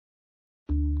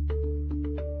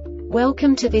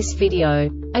Welcome to this video.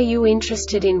 Are you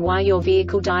interested in why your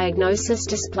vehicle diagnosis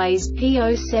displays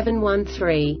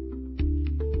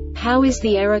P0713? How is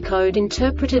the error code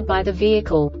interpreted by the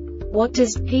vehicle? What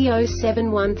does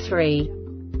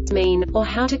P0713 mean, or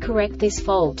how to correct this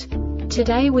fault?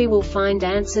 Today we will find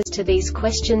answers to these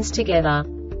questions together.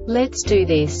 Let's do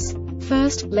this.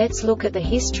 First, let's look at the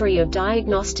history of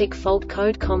diagnostic fault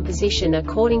code composition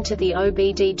according to the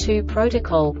OBD2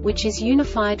 protocol, which is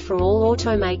unified for all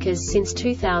automakers since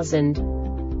 2000.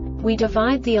 We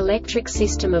divide the electric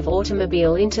system of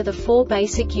automobile into the four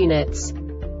basic units: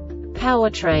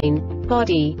 powertrain,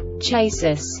 body,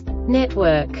 chassis,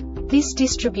 network. This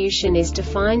distribution is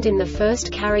defined in the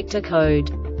first character code.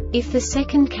 If the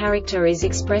second character is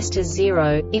expressed as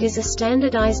 0, it is a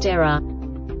standardized error.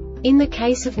 In the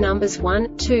case of numbers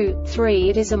 1, 2, 3,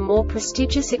 it is a more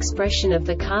prestigious expression of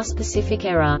the car-specific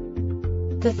error.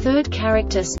 The third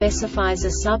character specifies a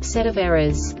subset of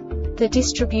errors. The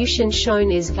distribution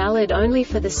shown is valid only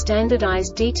for the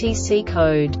standardized DTC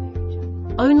code.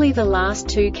 Only the last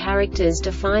two characters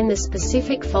define the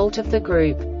specific fault of the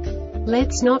group.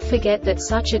 Let's not forget that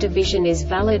such a division is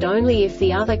valid only if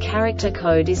the other character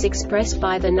code is expressed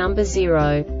by the number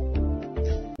 0.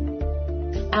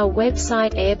 Our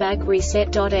website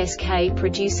airbagreset.sk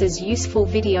produces useful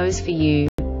videos for you.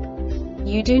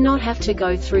 You do not have to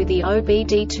go through the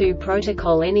OBD2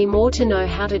 protocol anymore to know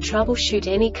how to troubleshoot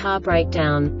any car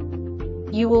breakdown.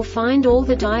 You will find all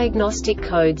the diagnostic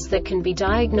codes that can be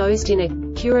diagnosed in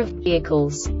Acura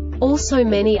vehicles. Also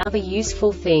many other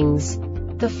useful things.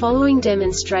 The following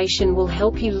demonstration will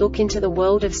help you look into the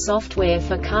world of software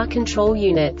for car control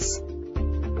units.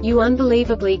 You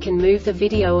unbelievably can move the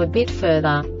video a bit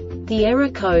further. The error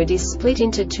code is split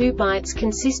into 2 bytes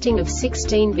consisting of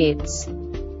 16 bits.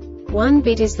 1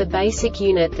 bit is the basic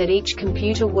unit that each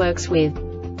computer works with.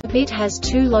 The bit has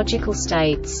 2 logical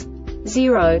states: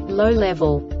 0, low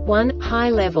level, 1,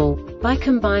 high level. By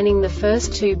combining the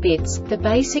first 2 bits, the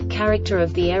basic character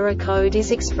of the error code is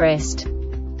expressed.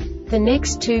 The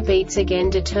next 2 beats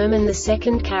again determine the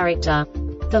second character.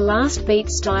 The last beat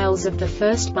styles of the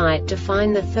first byte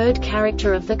define the third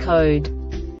character of the code.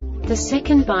 The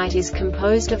second byte is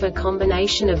composed of a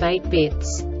combination of 8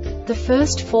 bits. The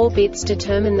first 4 bits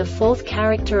determine the fourth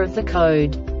character of the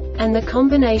code. And the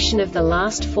combination of the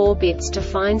last 4 bits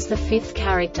defines the fifth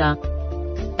character.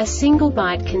 A single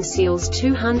byte conceals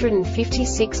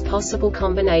 256 possible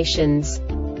combinations.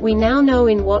 We now know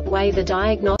in what way the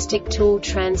diagnostic tool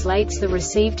translates the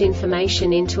received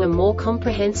information into a more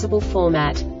comprehensible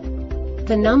format.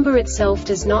 The number itself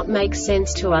does not make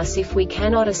sense to us if we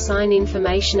cannot assign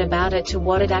information about it to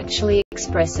what it actually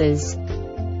expresses.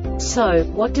 So,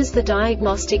 what does the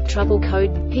Diagnostic Trouble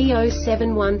Code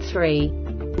P0713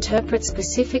 interpret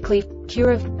specifically for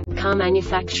Acura car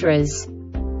manufacturers?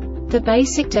 The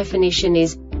basic definition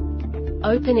is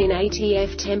open in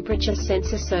ATF temperature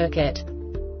sensor circuit.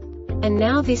 And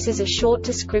now this is a short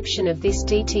description of this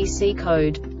DTC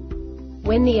code.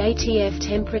 When the ATF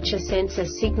temperature sensor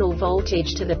signal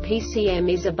voltage to the PCM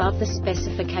is above the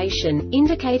specification,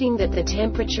 indicating that the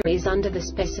temperature is under the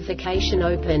specification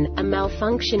open, a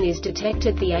malfunction is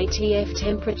detected. The ATF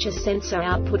temperature sensor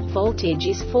output voltage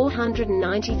is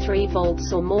 493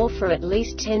 volts or more for at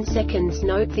least 10 seconds.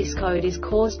 Note this code is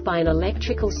caused by an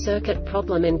electrical circuit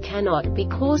problem and cannot be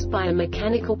caused by a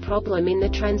mechanical problem in the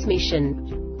transmission.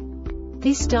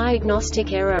 This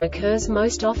diagnostic error occurs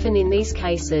most often in these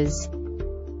cases: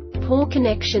 poor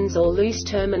connections or loose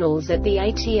terminals at the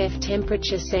ATF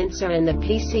temperature sensor and the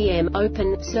PCM,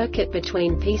 open circuit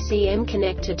between PCM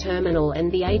connector terminal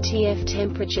and the ATF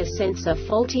temperature sensor,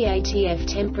 faulty ATF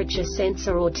temperature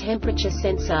sensor or temperature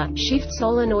sensor, shift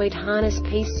solenoid harness.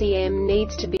 PCM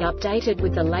needs to be updated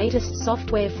with the latest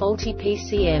software. Faulty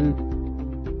PCM.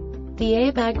 The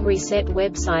Airbag Reset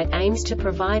website aims to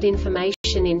provide information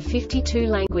in 52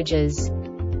 languages.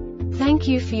 Thank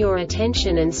you for your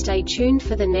attention and stay tuned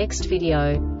for the next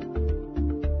video.